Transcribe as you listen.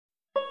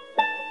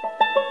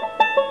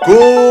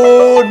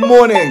Good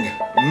morning,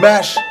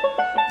 MASH,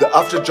 the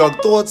After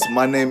Jog Thoughts.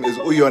 My name is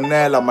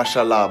Uyonela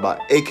Mashalaba,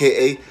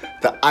 aka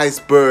the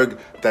iceberg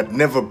that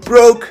never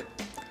broke.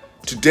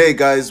 Today,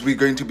 guys, we're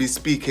going to be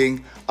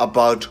speaking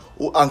about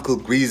Uncle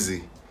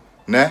Gwede,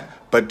 ne?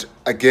 But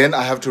again,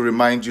 I have to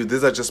remind you,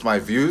 these are just my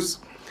views.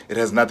 It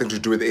has nothing to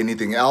do with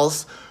anything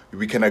else.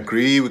 We can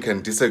agree, we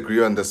can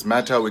disagree on this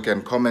matter. We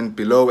can comment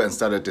below and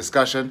start a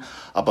discussion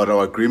about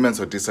our agreements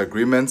or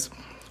disagreements.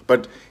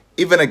 But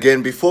even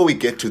again, before we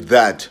get to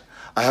that,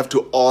 I have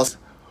to ask,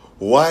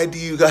 why do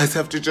you guys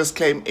have to just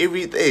claim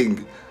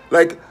everything?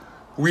 Like,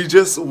 we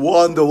just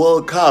won the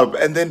World Cup,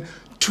 and then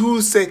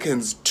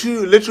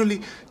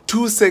literally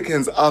 2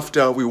 seconds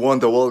after we won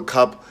the World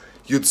Cup,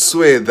 you'd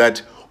swear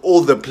that all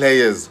the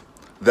players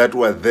that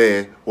were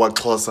there were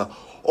closer.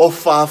 Or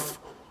Faf,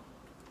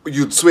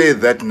 you'd swear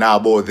that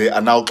nabo they are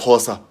now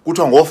closer.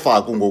 Kuthiwa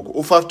ngoFaku ngoku.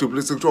 uFaf du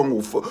Plessis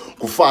kuthiwa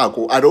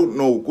nguFaku. I don't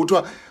know.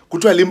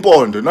 Kuthiwa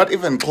limpondo, not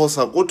even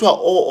closer. Kuthiwa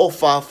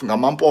oFaf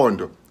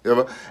ngamampondo.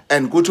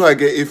 And kuthiwa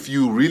ke, if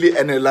you really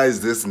analyze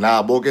this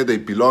nabo, okay, they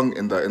belong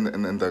in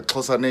the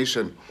Xhosa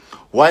nation.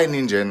 Why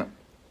ninjena?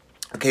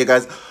 Okay,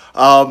 guys,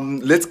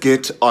 let's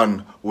get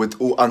on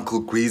with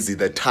Uncle Gwede,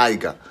 the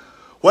tiger.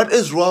 What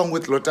is wrong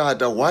with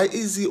Lotata? Why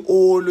is he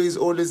always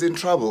in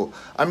trouble?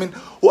 I mean,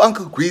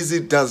 Uncle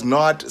Gwede does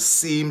not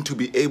seem to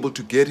be able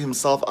to get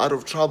himself out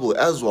of trouble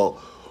as well.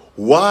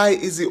 Why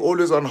is he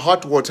always on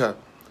hot water?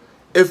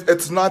 If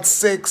it's not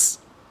sex,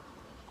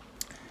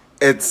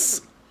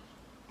 it's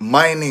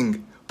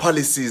mining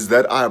policies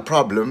that are a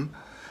problem.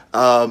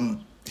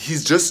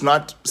 He's just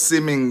not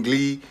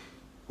seemingly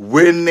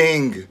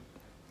winning,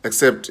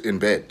 except in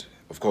bed,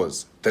 of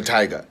course, the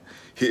tiger.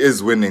 He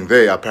is winning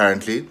there,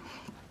 apparently.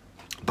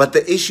 But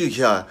the issue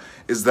here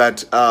is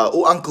that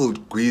Uncle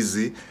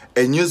Gwede,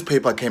 a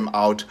newspaper came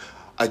out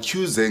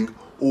accusing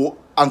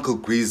Uncle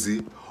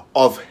Gwede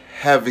of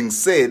having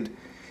said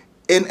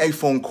in a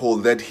phone call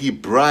that he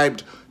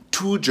bribed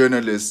 2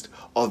 journalists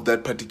of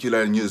that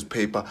particular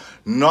newspaper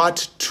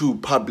not to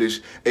publish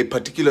a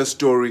particular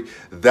story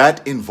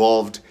that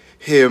involved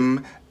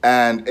him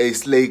and a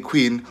slay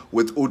queen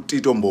with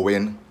Tito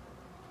Mboweni.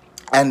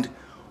 And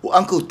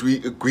Uncle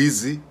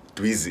Gwede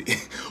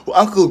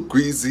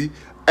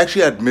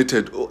actually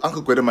admitted,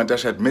 Uncle Gwede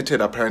Mantashe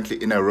admitted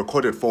apparently in a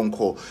recorded phone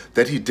call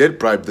that he did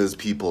bribe those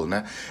people.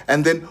 Né?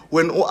 And then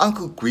when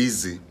Uncle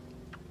Gwede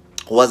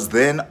was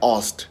then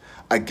asked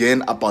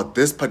again about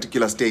this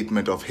particular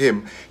statement of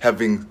him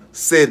having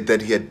said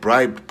that he had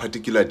bribed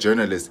particular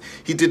journalists,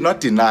 he did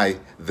not deny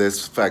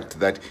this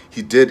fact that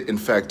he did in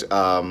fact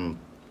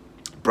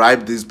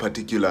bribe these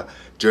particular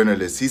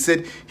journalists. He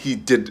said he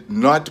did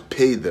not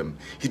pay them.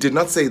 He did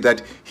not say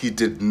that he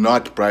did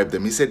not bribe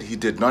them. He said he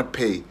did not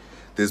pay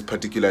this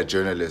particular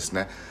journalist.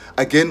 Nah?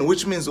 Again,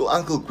 which means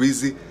Uncle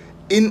Gwede,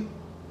 in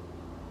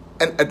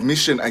an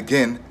admission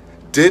again,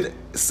 did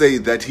say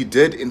that he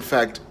did in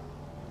fact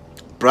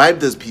bribe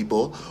these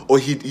people, or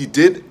he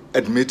did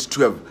admit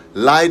to have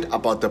lied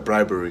about the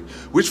bribery,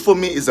 which for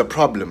me is a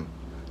problem.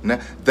 Nah?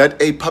 That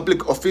a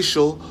public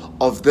official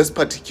of this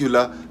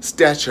particular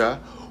stature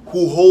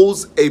who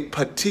holds a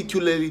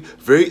particularly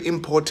very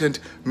important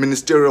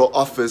ministerial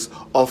office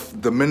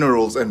of the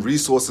minerals and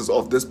resources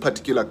of this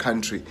particular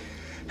country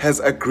has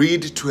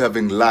agreed to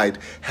having lied,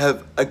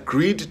 have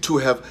agreed to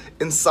have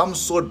in some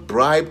sort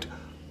bribed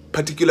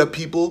particular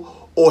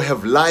people, or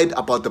have lied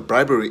about the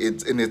bribery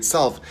in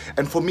itself.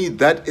 And for me,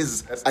 that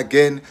is,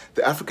 again,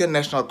 the African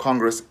National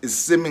Congress is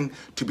seeming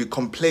to be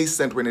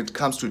complacent when it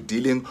comes to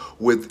dealing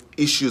with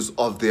issues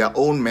of their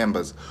own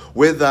members,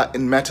 whether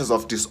in matters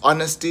of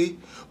dishonesty,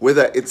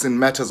 whether it's in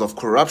matters of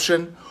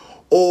corruption,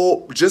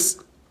 or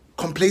just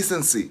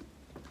complacency.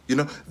 You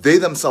know, they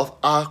themselves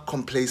are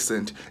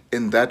complacent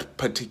in that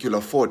particular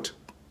fort.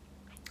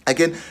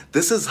 Again,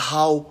 this is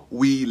how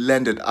we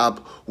landed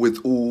up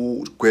with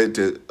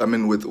Gwede,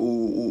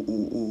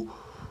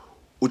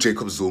 with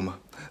Jacob Zuma.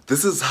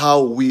 This is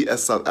how we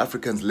as South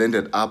Africans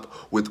landed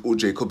up with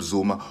Jacob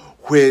Zuma,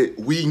 where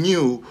we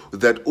knew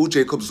that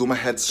Jacob Zuma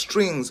had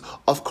strings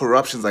of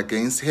corruptions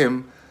against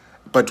him,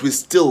 but we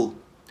still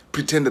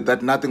pretended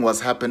that nothing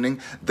was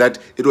happening, that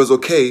it was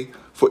okay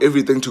for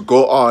everything to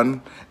go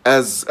on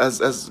as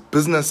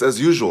business as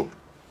usual.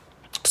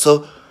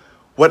 So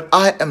what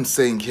I am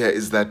saying here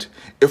is that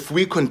if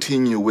we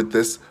continue with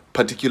this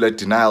particular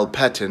denial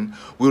pattern,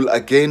 we'll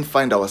again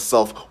find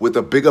ourselves with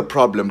a bigger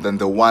problem than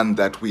the one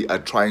that we are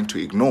trying to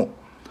ignore.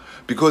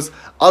 Because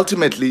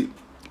ultimately,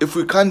 if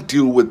we can't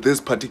deal with these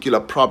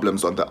particular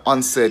problems on the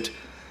onset,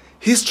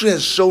 history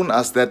has shown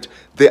us that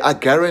they are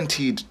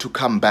guaranteed to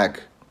come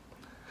back.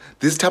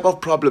 These type of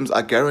problems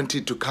are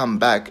guaranteed to come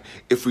back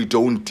if we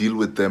don't deal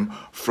with them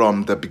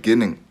from the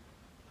beginning.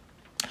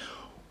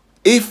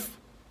 If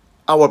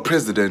our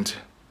president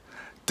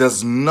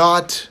does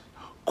not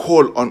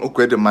call on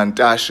Gwede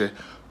Mantashe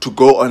to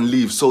go on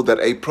leave so that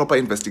a proper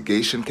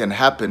investigation can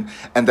happen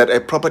and that a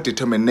proper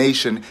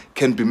determination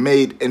can be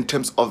made in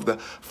terms of the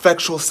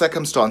factual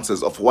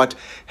circumstances of what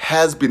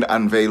has been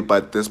unveiled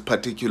by this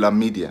particular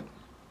media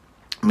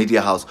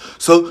house.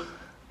 So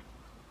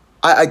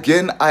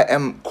I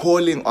am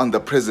calling on the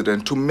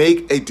president to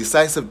make a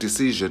decisive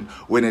decision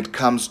when it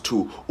comes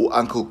to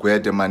Uncle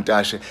Gwede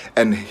Mantashe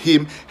and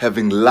him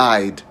having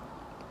lied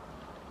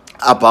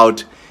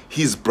about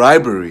his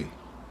bribery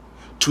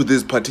to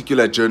this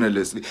particular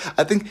journalist.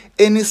 I think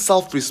any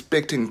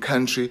self-respecting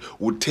country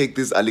would take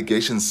these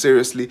allegations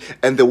seriously,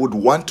 and they would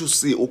want to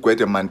see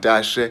Gwede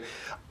Mantashe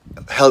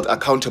held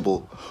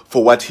accountable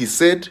for what he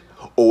said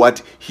or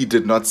what he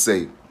did not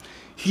say.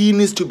 He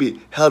needs to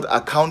be held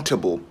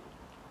accountable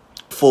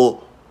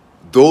for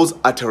those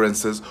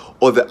utterances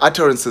or the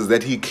utterances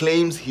that he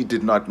claims he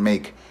did not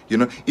make. You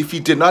know, if he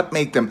did not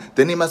make them,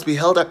 then he must be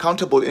held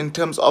accountable in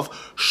terms of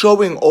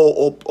showing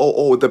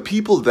or the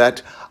people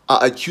that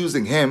are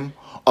accusing him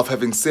of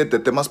having said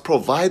that they must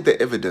provide the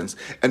evidence,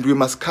 and we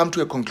must come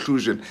to a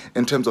conclusion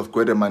in terms of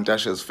Gwede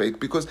Mantashe's fate,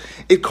 because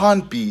it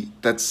can't be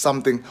that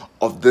something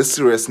of this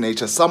serious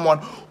nature, someone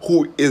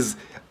who is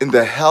in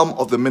the helm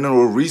of the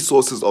mineral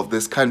resources of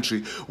this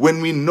country,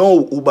 when we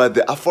know, Uber,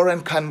 there are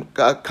foreign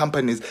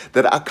companies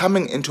that are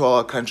coming into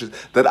our countries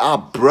that are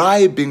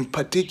bribing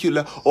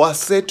particular, or are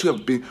said to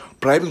have been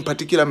bribing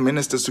particular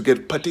ministers to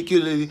get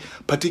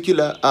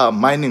particular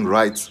mining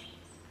rights.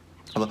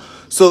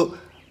 So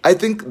I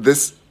think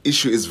this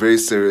issue is very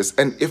serious,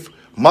 and if,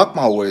 mark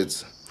my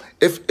words,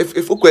 if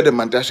Gwede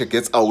Mantashe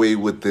gets away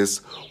with this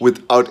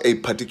without a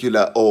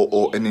particular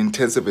or an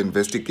intensive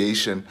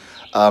investigation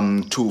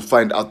to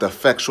find out the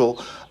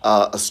factual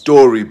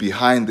story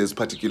behind these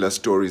particular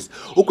stories,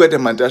 Gwede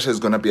Mantashe is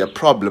going to be a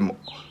problem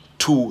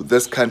to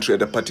this country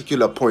at a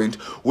particular point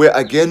where,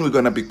 again, we're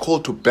going to be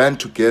called to band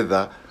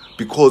together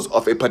because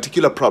of a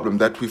particular problem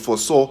that we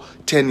foresaw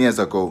 10 years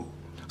ago.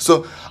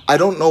 So I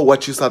don't know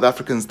what you South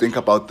Africans think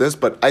about this,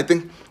 but I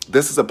think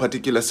this is a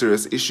particular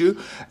serious issue.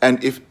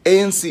 And if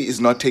ANC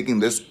is not taking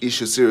this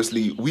issue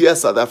seriously, we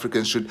as South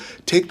Africans should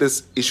take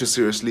this issue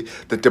seriously.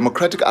 The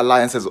Democratic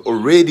Alliance has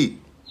already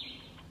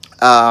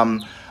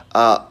opted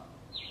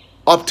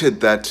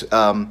that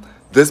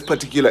this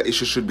particular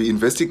issue should be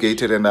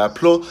investigated, and I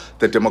applaud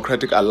the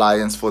Democratic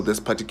Alliance for this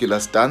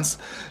particular stance.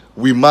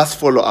 We must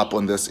follow up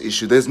on this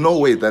issue. There's no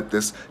way that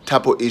this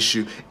type of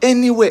issue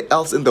anywhere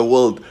else in the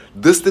world,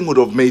 this thing would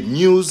have made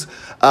news.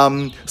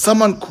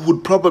 Someone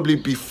would probably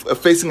be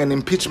facing an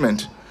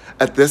impeachment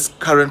at this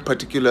current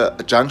particular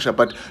juncture,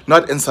 but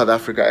not in South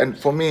Africa. And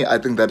for me, I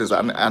think that is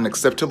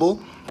unacceptable,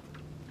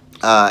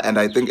 and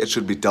I think it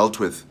should be dealt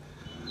with.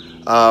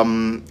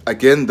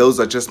 Again, those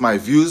are just my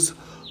views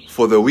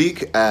for the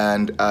week,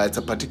 and it's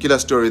a particular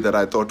story that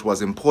I thought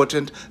was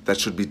important, that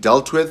should be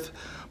dealt with.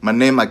 My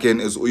name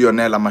again is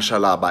Uyonela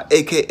Mashalaba,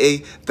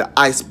 aka the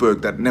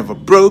iceberg that never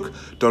broke.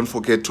 Don't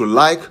forget to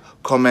like,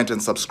 comment,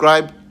 and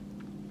subscribe.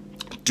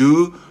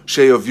 Do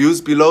share your views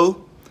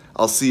below.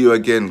 I'll see you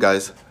again,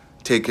 guys.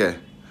 Take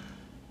care.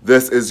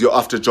 This is your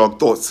After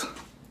Jog Thoughts.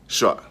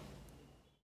 Sure.